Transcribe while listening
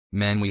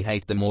Man, we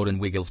hate the modern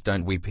Wiggles,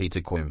 don't we, Peter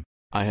Combe?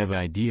 I have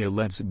idea,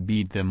 let's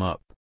beat them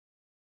up.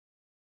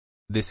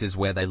 This is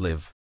where they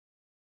live.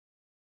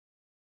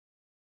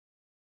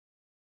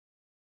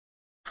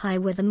 Hi,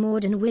 we're the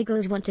modern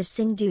Wiggles, want to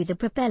sing Do the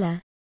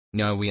Propeller.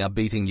 No, we are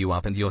beating you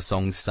up and your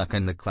songs suck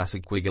and the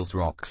classic Wiggles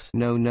rocks.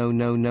 No, no,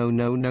 no, no,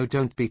 no, no,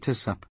 don't beat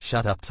us up.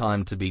 Shut up,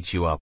 time to beat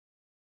you up.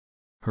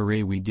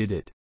 Hooray, we did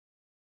it.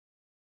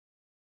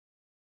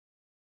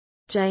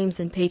 James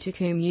and Peter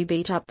Combe, you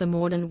beat up the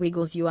modern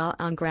Wiggles, you are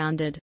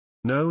ungrounded.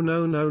 No,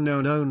 no, no, no,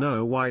 no,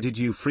 no, why did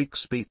you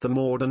freaks beat the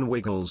modern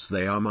Wiggles?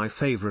 They are my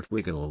favorite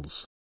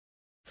Wiggles.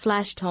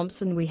 Flash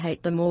Thompson, we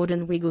hate the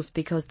modern Wiggles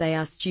because they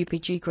are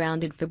stupid, you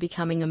grounded for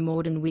becoming a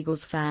modern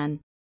Wiggles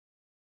fan.